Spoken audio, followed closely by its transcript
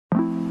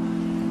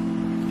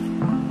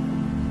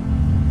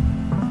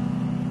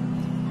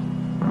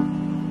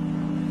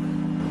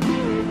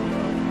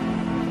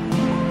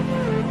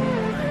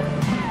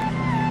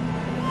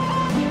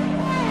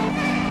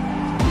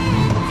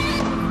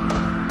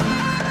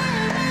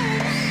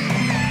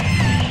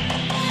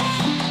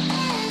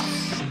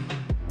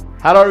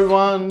Hello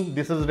everyone,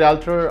 this is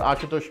Realtor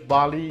Ashutosh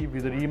Bali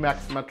with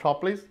Remax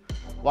Metropolis.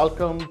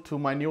 Welcome to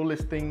my new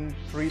listing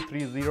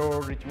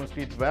 330 Richmond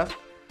Street West.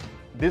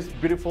 This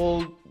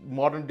beautiful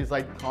modern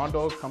design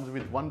condo comes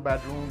with one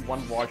bedroom,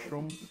 one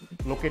washroom,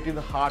 located in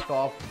the heart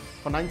of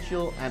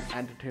financial and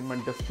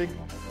entertainment district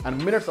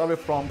and minutes away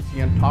from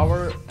CN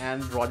Tower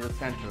and Rogers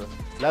Center.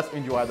 Let's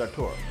enjoy the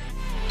tour.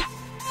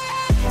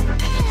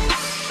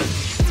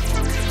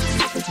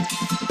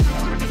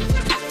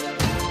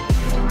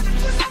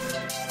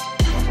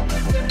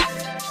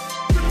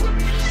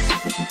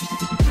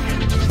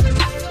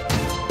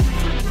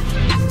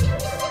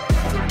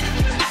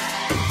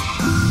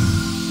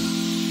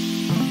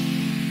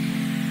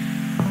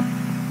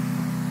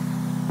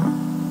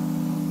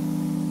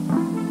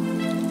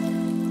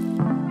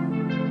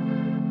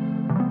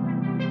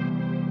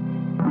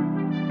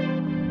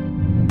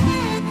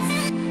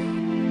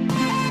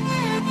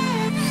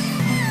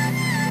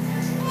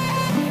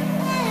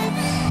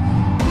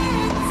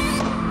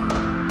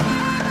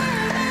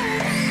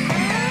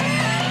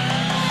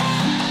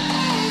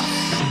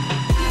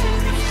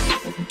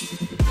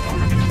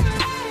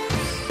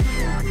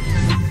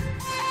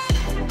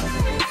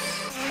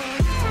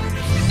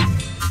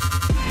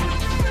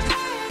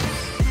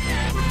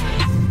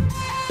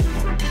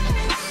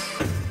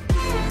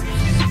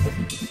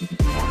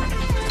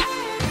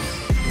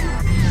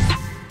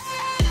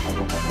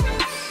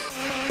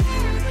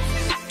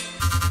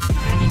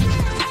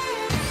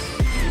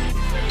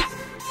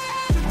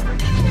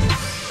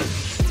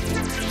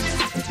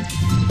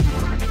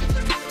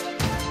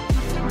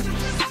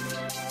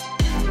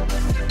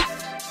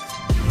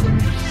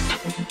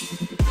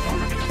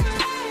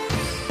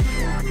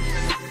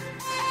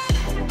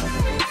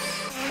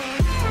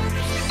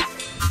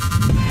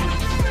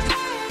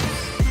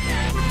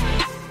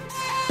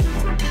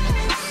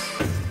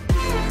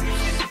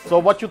 So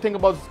what you think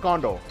about this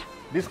condo?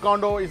 This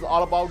condo is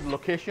all about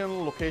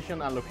location,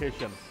 location, and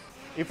location.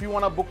 If you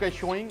want to book a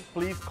showing,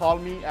 please call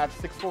me at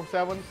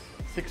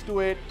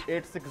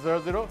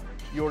 647-628-8600.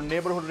 Your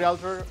neighborhood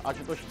realtor,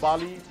 Ashutosh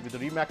Bali with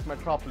Remax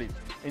Metropolis.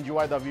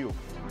 Enjoy the view.